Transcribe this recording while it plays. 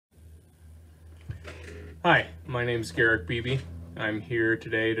Hi, my name's Garrick Beebe. I'm here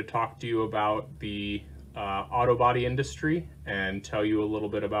today to talk to you about the auto body industry and tell you a little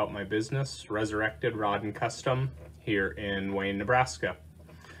bit about my business, Resurrected Rod and Custom, here in Wayne, Nebraska.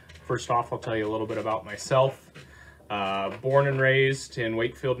 First off, I'll tell you a little bit about myself. Born and raised in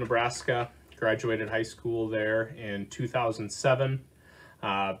Wakefield, Nebraska, graduated high school there in 2007.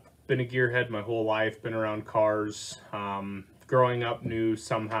 Been a gearhead my whole life, been around cars. Growing up, knew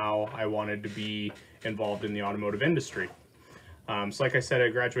somehow I wanted to be involved in the automotive industry. So like I said, I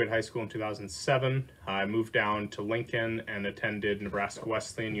graduated high school in 2007. I moved down to Lincoln and attended Nebraska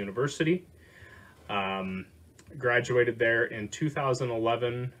Wesleyan University. Graduated there in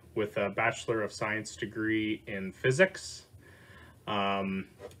 2011 with a Bachelor of Science degree in physics.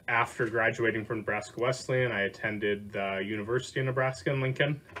 After graduating from Nebraska Wesleyan, I attended the University of Nebraska in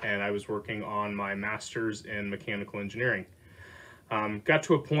Lincoln, and I was working on my master's in mechanical engineering. Got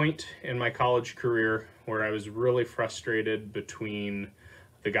to a point in my college career where I was really frustrated between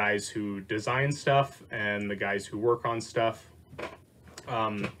the guys who design stuff and the guys who work on stuff.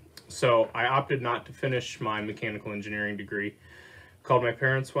 So I opted not to finish my mechanical engineering degree. Called my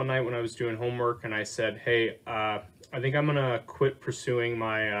parents one night when I was doing homework and I said, hey, I think I'm gonna quit pursuing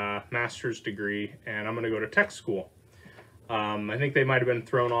my master's degree and I'm gonna go to tech school. I think they might have been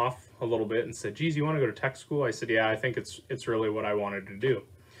thrown off a little bit and said, geez, you want to go to tech school? I said, yeah, I think it's really what I wanted to do.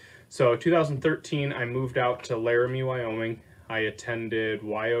 So 2013, I moved out to Laramie, Wyoming. I attended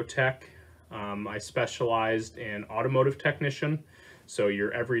WyoTech. I specialized in automotive technician, so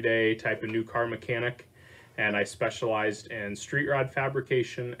your everyday type of new car mechanic, and I specialized in street rod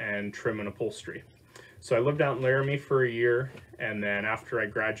fabrication and trim and upholstery. So I lived out in Laramie for a year, and then after I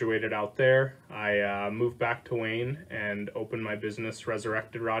graduated out there, I moved back to Wayne and opened my business,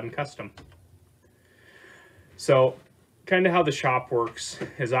 Resurrected Rod and Custom. So kind of how the shop works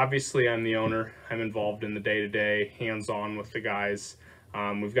is obviously I'm the owner. I'm involved in the day-to-day, hands-on with the guys.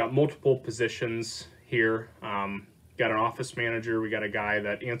 We've got multiple positions here. Got an office manager, we got a guy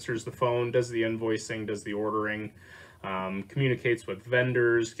that answers the phone, does the invoicing, does the ordering, communicates with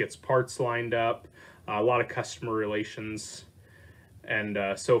vendors, gets parts lined up, a lot of customer relations, and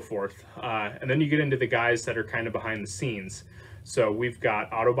so forth. And then you get into the guys that are kind of behind the scenes. So we've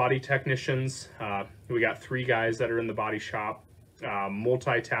got auto body technicians. We got 3 guys that are in the body shop,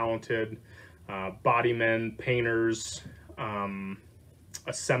 multi-talented, body men, painters,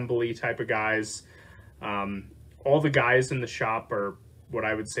 assembly type of guys. All the guys in the shop are what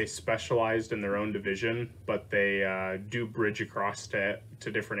I would say specialized in their own division, but they do bridge across to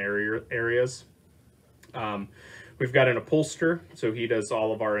different areas. We've got an upholster, so he does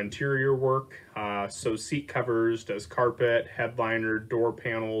all of our interior work, so seat covers, does carpet, headliner, door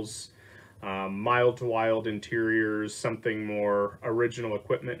panels, mild to wild interiors, something more original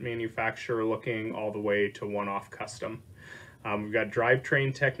equipment manufacturer looking, all the way to one-off custom. We've got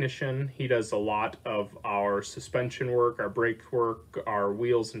drivetrain technician. He does a lot of our suspension work, our brake work, our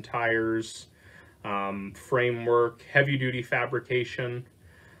wheels and tires, frame work, heavy duty fabrication.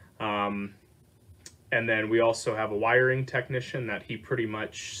 And then we also have a wiring technician that he pretty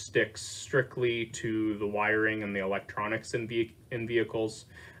much sticks strictly to the wiring and the electronics in vehicles.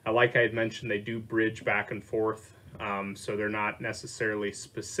 Like I had mentioned, they do bridge back and forth, so they're not necessarily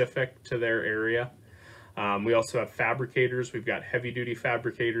specific to their area. We also have fabricators. We've got heavy duty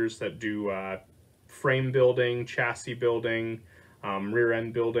fabricators that do frame building, chassis building, rear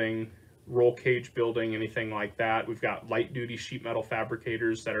end building, roll cage building, anything like that. We've got light duty sheet metal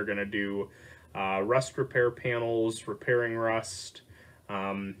fabricators that are going to do rust repair panels, repairing rust,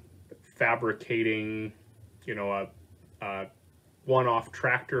 fabricating, you know, a one-off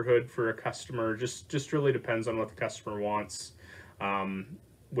tractor hood for a customer. Just really depends on what the customer wants.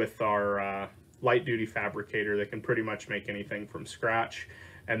 With our light duty fabricator, they can pretty much make anything from scratch.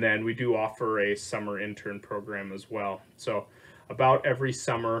 And then we do offer a summer intern program as well. So about every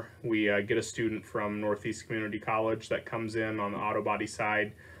summer, we get a student from Northeast Community College that comes in on the auto body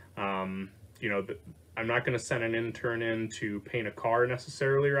side. You know, I'm not going to send an intern in to paint a car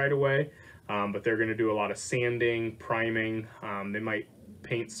necessarily right away, but they're going to do a lot of sanding, priming. They might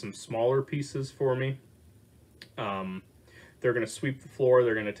paint some smaller pieces for me. They're going to sweep the floor,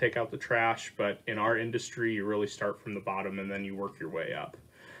 they're going to take out the trash, but in our industry, you really start from the bottom and then you work your way up.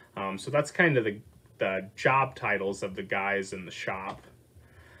 So that's kind of the job titles of the guys in the shop.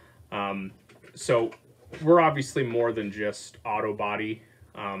 So we're obviously more than just auto body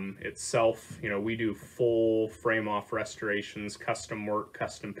itself. You know, we do full frame off restorations, custom work,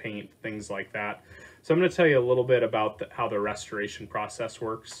 custom paint, things like that. So I'm going to tell you a little bit about how the restoration process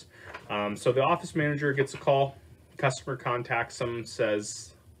works. So the office manager gets a call, customer contacts them,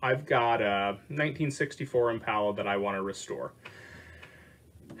 says, I've got a 1964 Impala that I want to restore.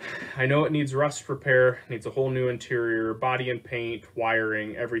 I know it needs rust repair, needs a whole new interior, body and paint,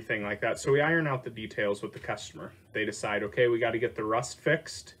 wiring, everything like that. So we iron out the details with the customer. They decide, okay, we got to get the rust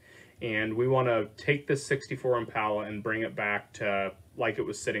fixed, and we want to take this 64 Impala and bring it back to like it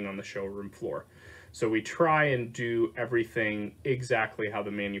was sitting on the showroom floor. So we try and do everything exactly how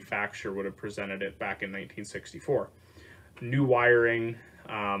the manufacturer would have presented it back in 1964. New wiring,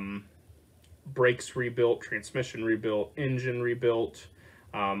 brakes rebuilt, transmission rebuilt, engine rebuilt,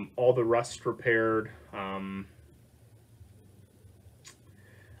 all the rust repaired.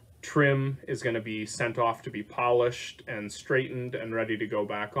 Trim is going to be sent off to be polished and straightened and ready to go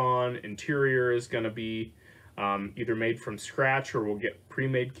back on. Interior is going to be either made from scratch, or we'll get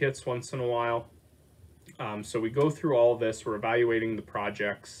pre-made kits once in a while. So we go through all this, we're evaluating the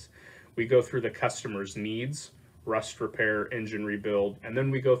projects, we go through the customer's needs, rust repair, engine rebuild, and then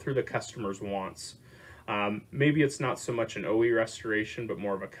we go through the customer's wants. Maybe it's not so much an OE restoration, but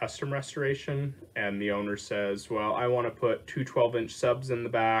more of a custom restoration, and the owner says, well, I want to put two 12-inch subs in the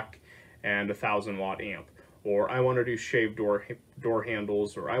back and a 1,000-watt amp, or I want to do shaved door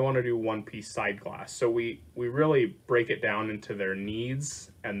handles, or I want to do one-piece side glass. So we really break it down into their needs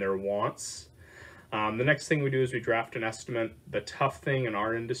and their wants. The next thing we do is we draft an estimate. The tough thing in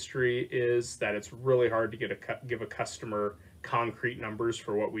our industry is that it's really hard to give a customer concrete numbers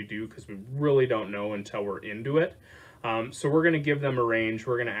for what we do, because we really don't know until we're into it. So we're going to give them a range.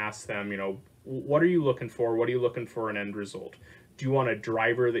 We're going to ask them, you know, what are you looking for? What are you looking for an end result? Do you want a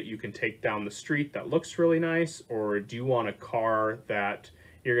driver that you can take down the street that looks really nice, or do you want a car that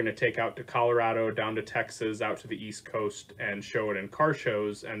you're going to take out to Colorado, down to Texas, out to the East Coast, and show it in car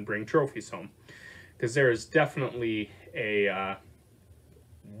shows and bring trophies home? Because there is definitely a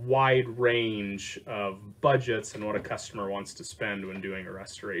wide range of budgets and what a customer wants to spend when doing a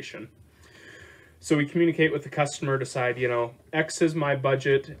restoration. So we communicate with the customer, decide, you know, X is my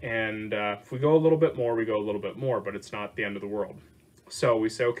budget, and if we go a little bit more, we go a little bit more, but it's not the end of the world. So we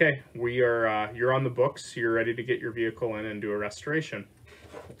say, okay, you're on the books, you're ready to get your vehicle in and do a restoration.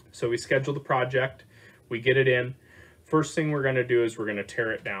 So we schedule the project, we get it in. First thing we're going to do is we're going to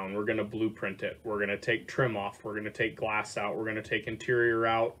tear it down. We're going to blueprint it. We're going to take trim off. We're going to take glass out. We're going to take interior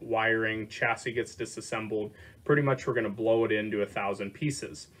out, wiring, chassis gets disassembled. Pretty much we're going to blow it into 1,000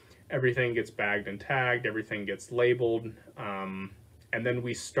 pieces. Everything gets bagged and tagged. Everything gets labeled. And then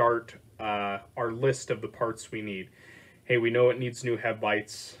we start our list of the parts we need. Hey, we know it needs new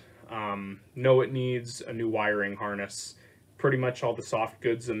headlights. Know it needs a new wiring harness. Pretty much all the soft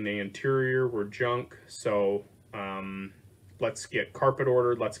goods in the interior were junk. So let's get carpet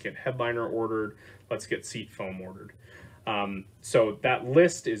ordered, let's get headliner ordered, let's get seat foam ordered. So that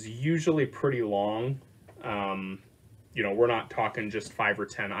list is usually pretty long. You know, we're not talking just 5 or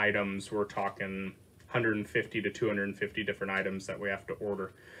 10 items, we're talking 150 to 250 different items that we have to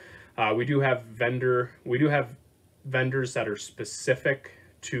order. We do have vendors that are specific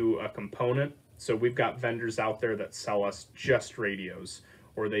to a component. So we've got vendors out there that sell us just radios,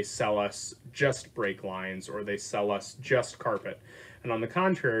 or they sell us just brake lines, or they sell us just carpet. And on the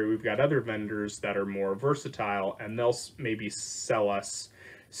contrary, we've got other vendors that are more versatile, and they'll maybe sell us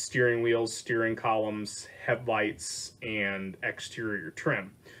steering wheels, steering columns, headlights, and exterior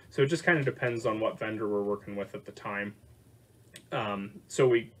trim. So it just kind of depends on what vendor we're working with at the time. The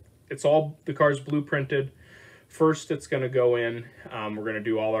car's blueprinted. First, it's going to go in, we're going to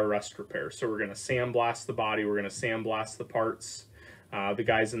do all our rust repairs. So we're going to sandblast the body, we're going to sandblast the parts. The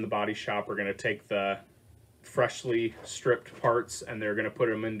guys in the body shop are going to take the freshly stripped parts and they're going to put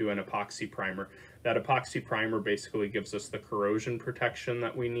them into an epoxy primer. That epoxy primer basically gives us the corrosion protection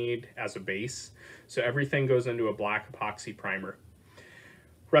that we need as a base. So everything goes into a black epoxy primer.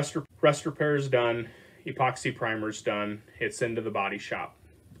 Rust repair is done, epoxy primer's done, it's into the body shop.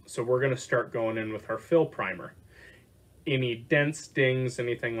 So we're going to start going in with our fill primer. Any dents, dings,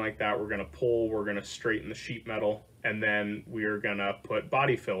 anything like that, we're going to pull, we're going to straighten the sheet metal, and then we're going to put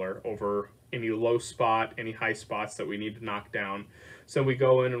body filler over any low spot, any high spots that we need to knock down. So we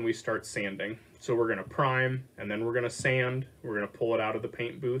go in and we start sanding. So we're going to prime, and then we're going to sand, we're going to pull it out of the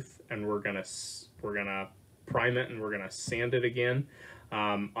paint booth, and we're going to prime it, and we're going to sand it again.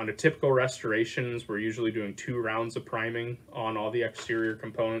 On a typical restorations, we're usually doing 2 rounds of priming on all the exterior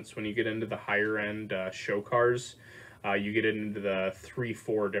components. When you get into the higher end show cars, you get into the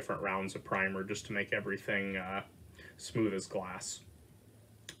 3-4 different rounds of primer just to make everything smooth as glass.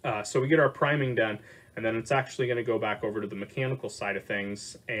 So we get our priming done, and then it's actually going to go back over to the mechanical side of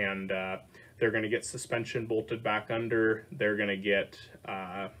things, and They're going to get suspension bolted back under. They're going to get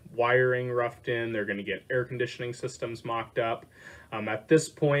wiring roughed in. They're going to get air conditioning systems mocked up. At this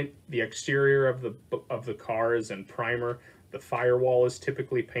point, the exterior of the car is in primer. The firewall is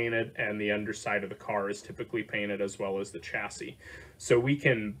typically painted, and the underside of the car is typically painted, as well as the chassis. So we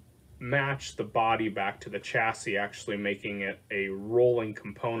can match the body back to the chassis, actually making it a rolling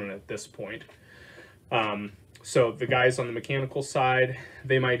component at this point. So the guys on the mechanical side,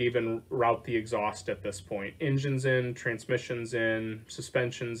 they might even route the exhaust at this point. Engines in, transmissions in,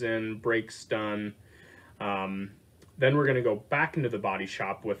 suspensions in, brakes done. Then we're going to go back into the body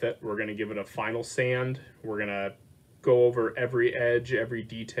shop with it. We're going to give it a final sand. We're going to go over every edge, every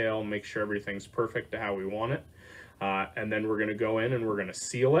detail, make sure everything's perfect to how we want it. And then we're going to go in and we're going to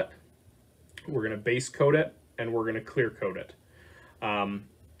seal it. We're going to base coat it, and we're going to clear coat it.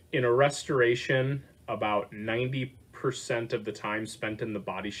 In a restoration, about 90% of the time spent in the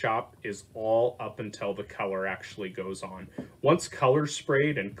body shop is all up until the color actually goes on. Once color's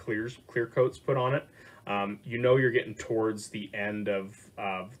sprayed and clear coat's put on it, you know you're getting towards the end of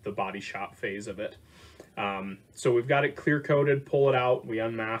the body shop phase of it. So we've got it clear coated, pull it out, we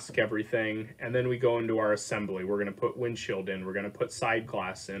unmask everything, and then we go into our assembly. We're going to put windshield in, we're going to put side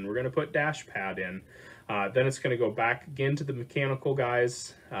glass in, we're going to put dash pad in. Then it's going to go back again to the mechanical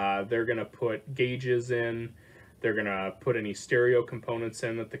guys. They're going to put gauges in. They're going to put any stereo components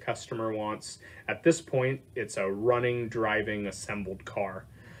in that the customer wants. At this point, it's a running, driving, assembled car.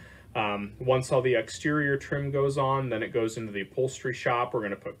 Once all the exterior trim goes on, then it goes into the upholstery shop. We're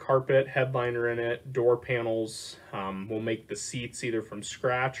going to put carpet, headliner in it, door panels. We'll make the seats either from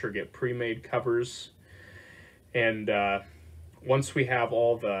scratch or get pre-made covers. And once we have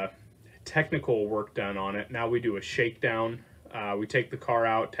all the technical work done on it, now we do a shakedown. We take the car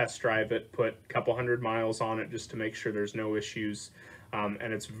out, test drive it, put a couple 100 miles on it just to make sure there's no issues.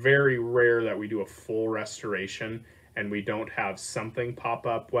 And it's very rare that we do a full restoration and we don't have something pop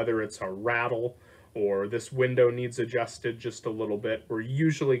up, whether it's a rattle or this window needs adjusted just a little bit. We're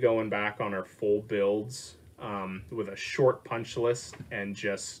usually going back on our full builds with a short punch list and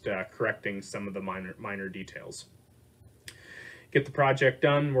just correcting some of the minor details. Get the project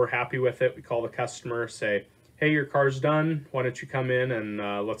done, we're happy with it. We call the customer, say, hey, your car's done, why don't you come in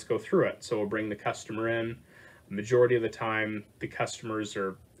and let's go through it. So we'll bring the customer in. The majority of the time, the customers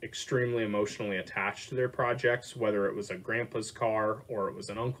are extremely emotionally attached to their projects, whether it was a grandpa's car or it was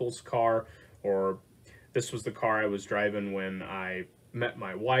an uncle's car, or this was the car I was driving when I met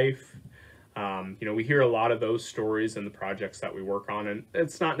my wife. You know, we hear a lot of those stories in the projects that we work on, and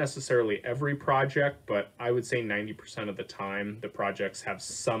it's not necessarily every project, but I would say 90% of the time the projects have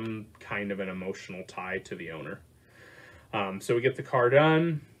some kind of an emotional tie to the owner. So we get the car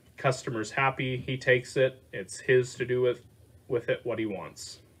done, customer's happy, he takes it, it's his to do with it what he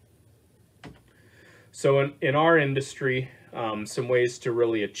wants. So in our industry, some ways to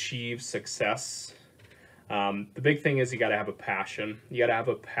really achieve success. The big thing is you got to have a passion. You got to have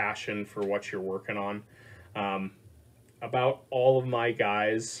a passion for what you're working on. About all of my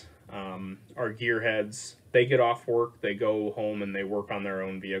guys are gearheads. They get off work, they go home and they work on their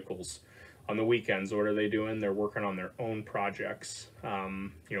own vehicles. On the weekends, what are they doing? They're working on their own projects,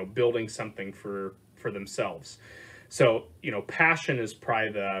 you know, building something for themselves. So, you know, passion is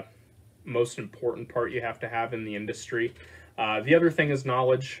probably the most important part you have to have in the industry. The other thing is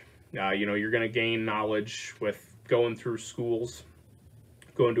knowledge. You know, you're going to gain knowledge with going through schools,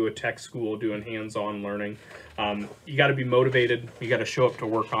 going to a tech school, doing hands-on learning. You got to be motivated. You got to show up to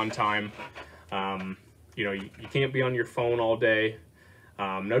work on time. You know, you can't be on your phone all day.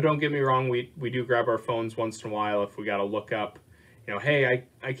 No, don't get me wrong. We do grab our phones once in a while if we got to look up, you know, hey,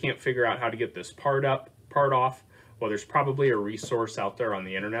 I can't figure out how to get this part off. Well, there's probably a resource out there on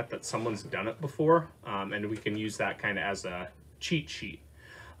the internet that someone's done it before, and we can use that kind of as a cheat sheet.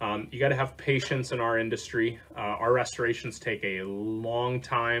 You got to have patience in our industry. Our restorations take a long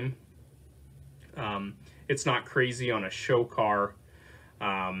time. It's not crazy on a show car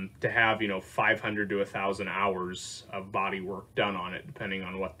to have, you know, 500 to 1,000 hours of body work done on it, depending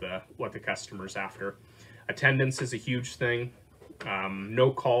on what the customer's after. Attendance is a huge thing. No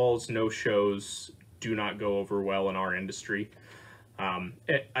calls, no shows do not go over well in our industry.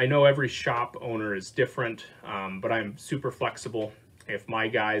 I know every shop owner is different, but I'm super flexible. If my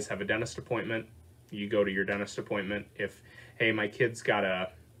guys have a dentist appointment, you go to your dentist appointment. If, hey, my kid's got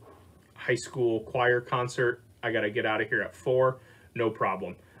a high school choir concert, I got to get out of here at 4, no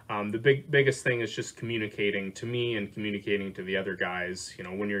problem. The biggest thing is just communicating to me and communicating to the other guys, you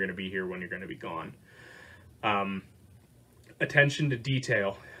know, when you're going to be here, when you're going to be gone. Attention to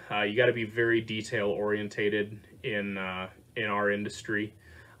detail. You got to be very detail orientated in our industry.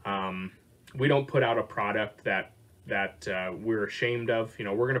 we don't put out a product that we're ashamed of. You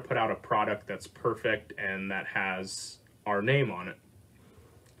know, we're going to put out a product that's perfect and that has our name on it.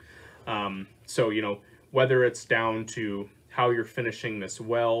 So, you know, whether it's down to how you're finishing this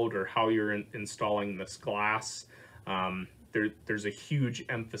weld or how you're installing this glass, there's a huge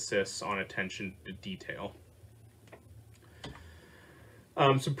emphasis on attention to detail.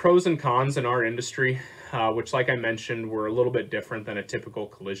 Some pros and cons in our industry, which, like I mentioned, we're a little bit different than a typical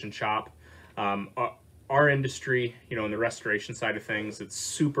collision shop. Our industry, you know, in the restoration side of things, it's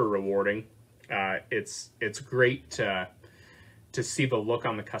super rewarding. It's great to see the look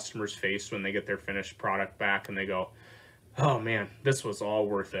on the customer's face when they get their finished product back and they go, oh man, this was all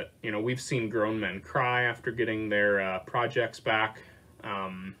worth it. You know, we've seen grown men cry after getting their projects back.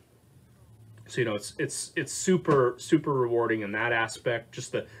 So, you know, it's super rewarding in that aspect.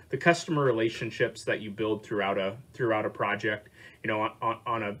 Just the customer relationships that you build throughout a project. You know,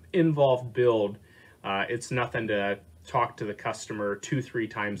 on a involved build, it's nothing to talk to the customer 2-3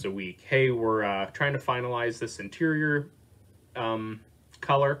 times a week. Hey, we're trying to finalize this interior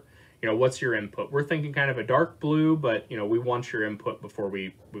color. You know, what's your input? We're thinking kind of a dark blue, but you know, we want your input before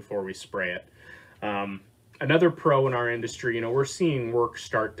we spray it. Another pro in our industry, you know, we're seeing work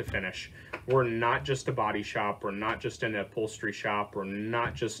start to finish. We're not just a body shop. We're not just an upholstery shop. We're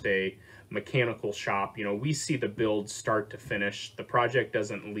not just a mechanical shop. You know, we see the build start to finish. The project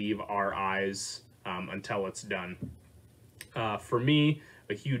doesn't leave our eyes until it's done. For me,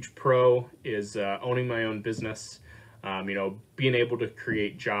 a huge pro is owning my own business. You know, being able to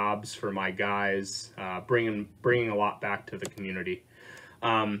create jobs for my guys, bringing a lot back to the community.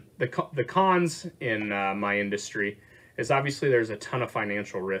 The cons in my industry is obviously there's a ton of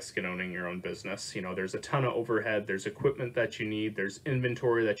financial risk in owning your own business. You know, there's a ton of overhead, there's equipment that you need, there's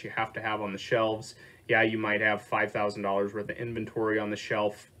inventory that you have to have on the shelves. Yeah, you might have $5,000 worth of inventory on the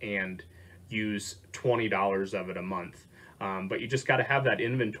shelf and use $20 of it a month. But you just got to have that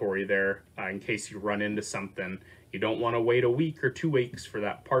inventory there in case you run into something. You don't want to wait a week or 2 weeks for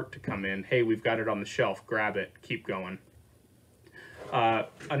that part to come in. Hey, we've got it on the shelf, grab it, keep going.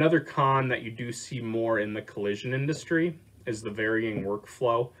 Another con that you do see more in the collision industry is the varying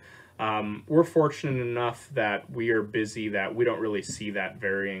workflow. We're fortunate enough that we are busy that we don't really see that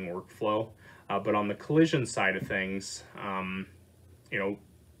varying workflow. But on the collision side of things, you know,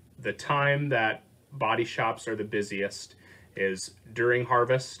 the time that body shops are the busiest is during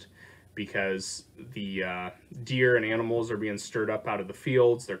harvest, because the deer and animals are being stirred up out of the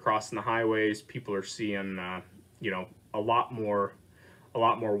fields. They're crossing the highways. People are seeing, you know, a lot more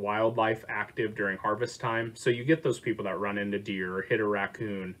wildlife active during harvest time. So you get those people that run into deer or hit a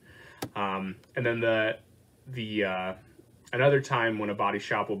raccoon. And then another time when a body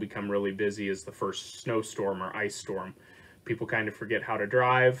shop will become really busy is the first snowstorm or ice storm. People kind of forget how to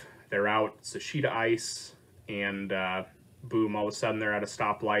drive. They're out, it's a sheet of ice, and boom, all of a sudden they're at a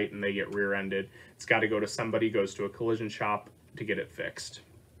stoplight and they get rear-ended. It's got to go to somebody, goes to a collision shop to get it fixed.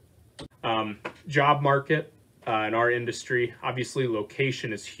 Job market in our industry, obviously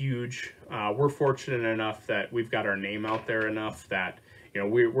location is huge. We're fortunate enough that we've got our name out there enough that, you know,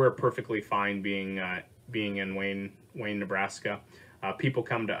 we're perfectly fine being in Wayne, Nebraska. People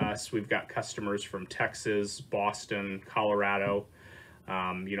come to us. We've got customers from Texas, Boston, Colorado.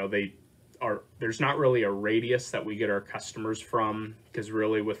 You know, there's not really a radius that we get our customers from, because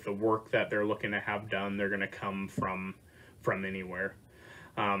really with the work that they're looking to have done, they're going to come from anywhere.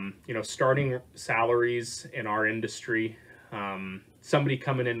 You know, starting salaries in our industry, somebody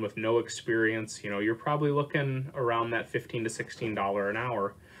coming in with no experience, you know, you're probably looking around that $15 to $16 an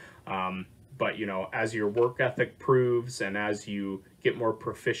hour. But, you know, as your work ethic proves and as you get more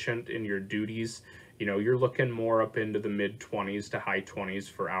proficient in your duties, you know, you're looking more up into the mid-20s to high 20s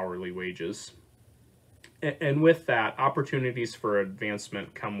for hourly wages. And with that, opportunities for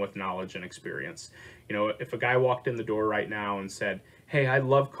advancement come with knowledge and experience. You know, if a guy walked in the door right now and said, hey, I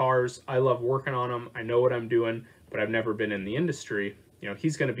love cars, I love working on them, I know what I'm doing, but I've never been in the industry, you know,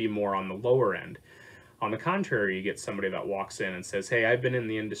 he's going to be more on the lower end. On the contrary, you get somebody that walks in and says, hey, I've been in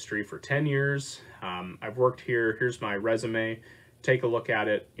the industry for 10 years, I've worked here, here's my resume, take a look at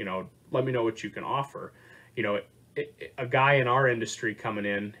it, you know, let me know what you can offer. You know, a guy in our industry coming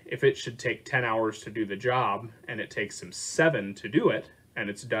in, if it should take 10 hours to do the job and it takes him 7 to do it, and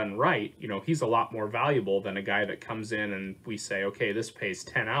it's done right, you know, he's a lot more valuable than a guy that comes in and we say, okay, this pays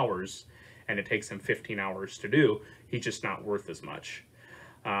 10 hours and it takes him 15 hours to do. He's just not worth as much.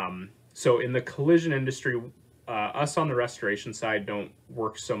 So in the collision industry, us on the restoration side don't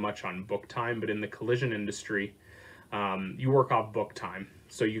work so much on book time, but in the collision industry, you work off book time.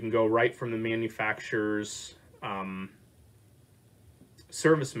 So you can go right from the manufacturer's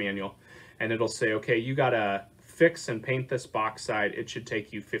service manual and it'll say, okay, you gotta fix and paint this box side. It should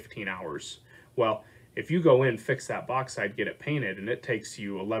take you 15 hours. Well, if you go in, fix that box side, get it painted, and it takes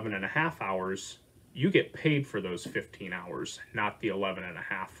you 11 and a half hours, you get paid for those 15 hours, not the 11 and a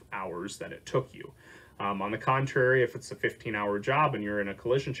half hours that it took you. On the contrary, if it's a 15-hour job and you're in a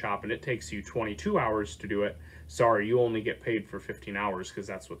collision shop and it takes you 22 hours to do it, sorry, you only get paid for 15 hours because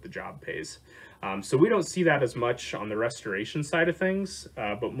that's what the job pays. So we don't see that as much on the restoration side of things,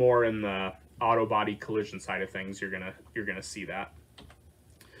 but more in the auto body collision side of things, you're gonna see that.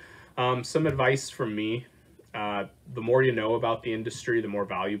 Some advice from me: the more you know about the industry, the more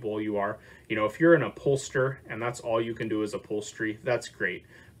valuable you are. You know, if you're an upholsterer and that's all you can do is upholstery, that's great.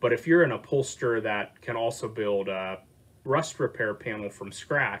 But if you're an upholsterer that can also build a rust repair panel from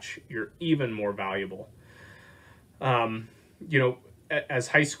scratch, you're even more valuable. You know, as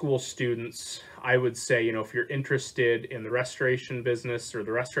high school students, I would say, you know, if you're interested in the restoration business or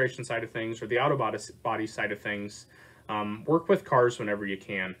the restoration side of things or the auto body side of things, work with cars whenever you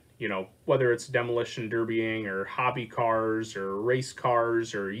can. You know, whether it's demolition derbying or hobby cars or race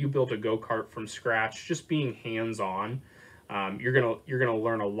cars, or you built a go-kart from scratch, just being hands-on, you're gonna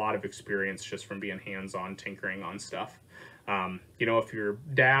learn a lot of experience just from being hands-on tinkering on stuff. You know, if your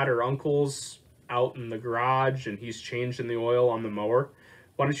dad or uncle's out in the garage and he's changing the oil on the mower,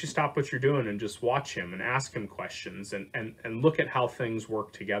 why don't you stop what you're doing and just watch him and ask him questions and look at how things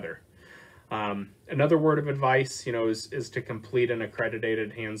work together. Another word of advice, you know, is to complete an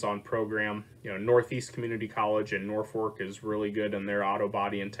accredited hands-on program. You know, Northeast Community College in Norfolk is really good in their auto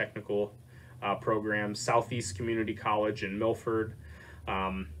body and technical programs. Southeast Community College in Milford,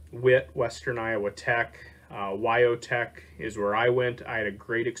 WIT, Western Iowa Tech, WyoTech is where I went. I had a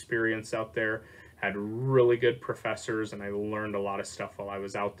great experience out there, had really good professors, and I learned a lot of stuff while I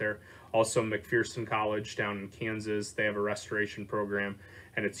was out there. Also, McPherson College down in Kansas, they have a restoration program,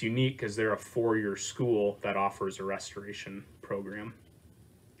 and it's unique because they're a 4-year school that offers a restoration program.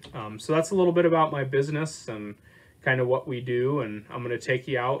 So that's a little bit about my business and kind of what we do, and I'm going to take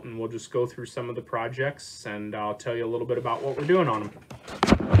you out and we'll just go through some of the projects, and I'll tell you a little bit about what we're doing on them.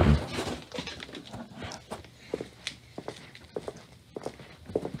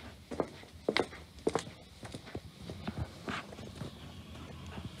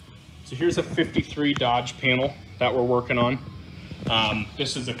 So here's a 53 Dodge panel that we're working on.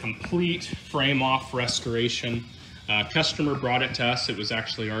 This is a complete frame-off restoration. Customer brought it to us. It was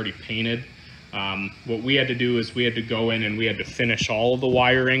actually already painted. What we had to do is we had to go in and we had to finish all of the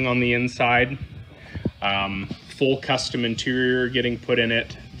wiring on the inside. Full custom interior getting put in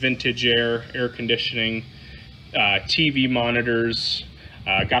it, vintage air conditioning, TV monitors,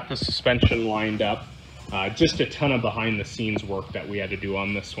 got the suspension lined up. Just a ton of behind the scenes work that we had to do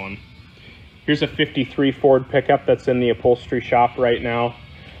on this one. Here's a 53 Ford pickup that's in the upholstery shop right now.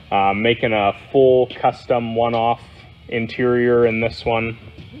 Making a full custom one-off interior in this one.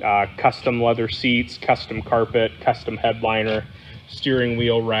 Custom leather seats, custom carpet, custom headliner, steering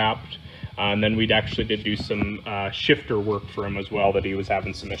wheel wrapped. And then we'd actually did do some shifter work for him as well that he was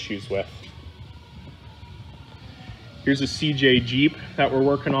having some issues with. Here's a CJ Jeep that we're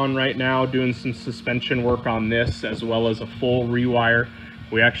working on right now, doing some suspension work on this as well as a full rewire.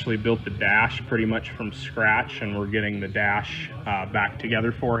 We actually built the dash pretty much from scratch, and we're getting the dash back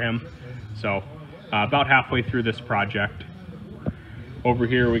together for him. So about halfway through this project. Over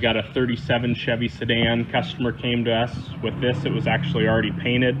here we got a 37 Chevy sedan. Customer came to us with this. It was actually already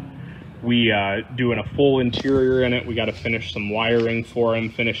painted. We doing a full interior in it. We got to finish some wiring for him,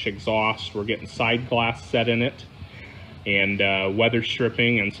 finish exhaust. We're getting side glass set in it, and weather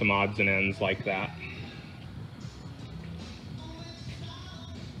stripping and some odds and ends like that.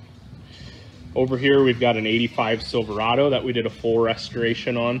 Over here we've got an 85 Silverado that we did a full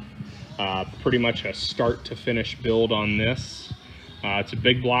restoration on. Pretty much a start to finish build on this. It's a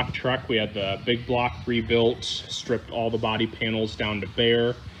big block truck. We had the big block rebuilt, stripped all the body panels down to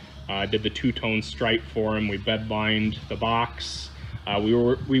bare, did the two-tone stripe for him. We bed lined the box. We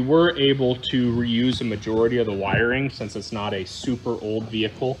were able to reuse a majority of the wiring since it's not a super old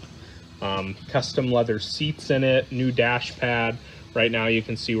vehicle. Custom leather seats in it, new dash pad. Right now you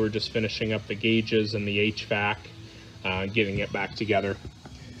can see we're just finishing up the gauges and the HVAC, getting it back together.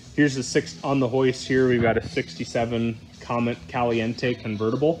 Here's the on the hoist here, we've got a 67 Comet Caliente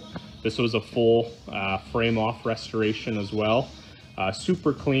convertible. This was a full frame off restoration as well.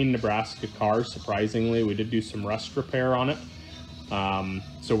 Super clean Nebraska car, surprisingly. We did do some rust repair on it.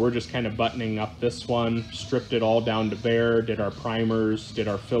 So we're just kind of buttoning up this one, stripped it all down to bare, did our primers, did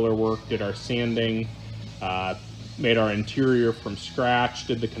our filler work, did our sanding, made our interior from scratch,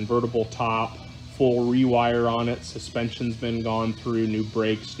 did the convertible top, full rewire on it. Suspension's been gone through, new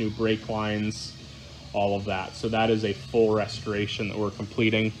brakes, new brake lines, all of that. So that is a full restoration that we're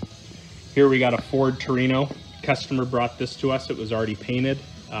completing. Here we got a Ford Torino. Customer brought this to us. It was already painted.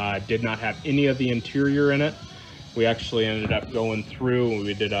 Did not have any of the interior in it. We actually ended up going through and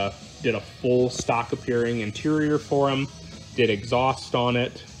we did a full stock appearing interior for him, did exhaust on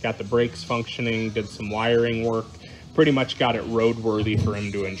it, got the brakes functioning, did some wiring work, pretty much got it roadworthy for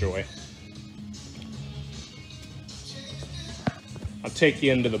him to enjoy. I'll take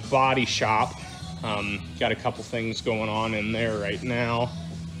you into the body shop. Got a couple things going on in there right now.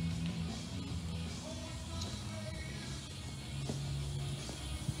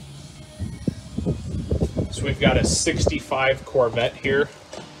 So we've got a 65 Corvette here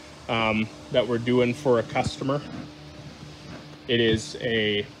that we're doing for a customer. It is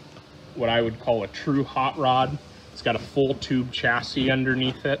what I would call a true hot rod. It's got a full tube chassis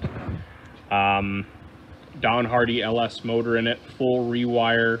underneath it. Don Hardy LS motor in it, full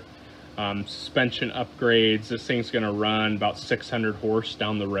rewire, suspension upgrades. This thing's gonna run about 600 horse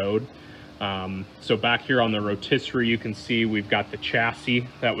down the road. So back here on the rotisserie, you can see we've got the chassis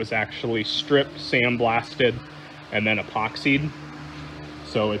that was actually stripped, sandblasted, and then epoxied.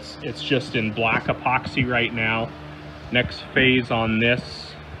 So it's just in black epoxy right now. Next phase on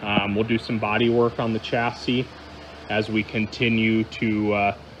this, we'll do some body work on the chassis as we continue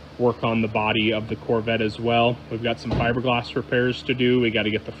to work on the body of the Corvette as well. We've got some fiberglass repairs to do. We got to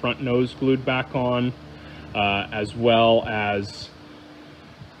get the front nose glued back on, as well as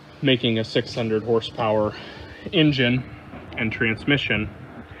making a 600 horsepower engine and transmission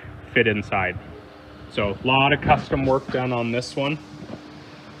fit inside. So a lot of custom work done on this one,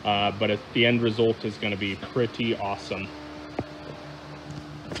 but the end result is going to be pretty awesome.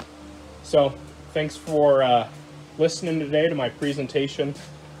 So thanks for listening today to my presentation.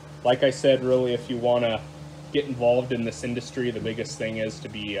 Like I said, really, if you want to get involved in this industry, the biggest thing is to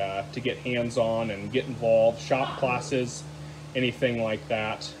get hands-on and get involved. Shop classes, anything like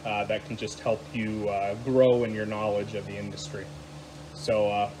that, that can just help you grow in your knowledge of the industry.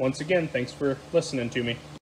 So once again, thanks for listening to me.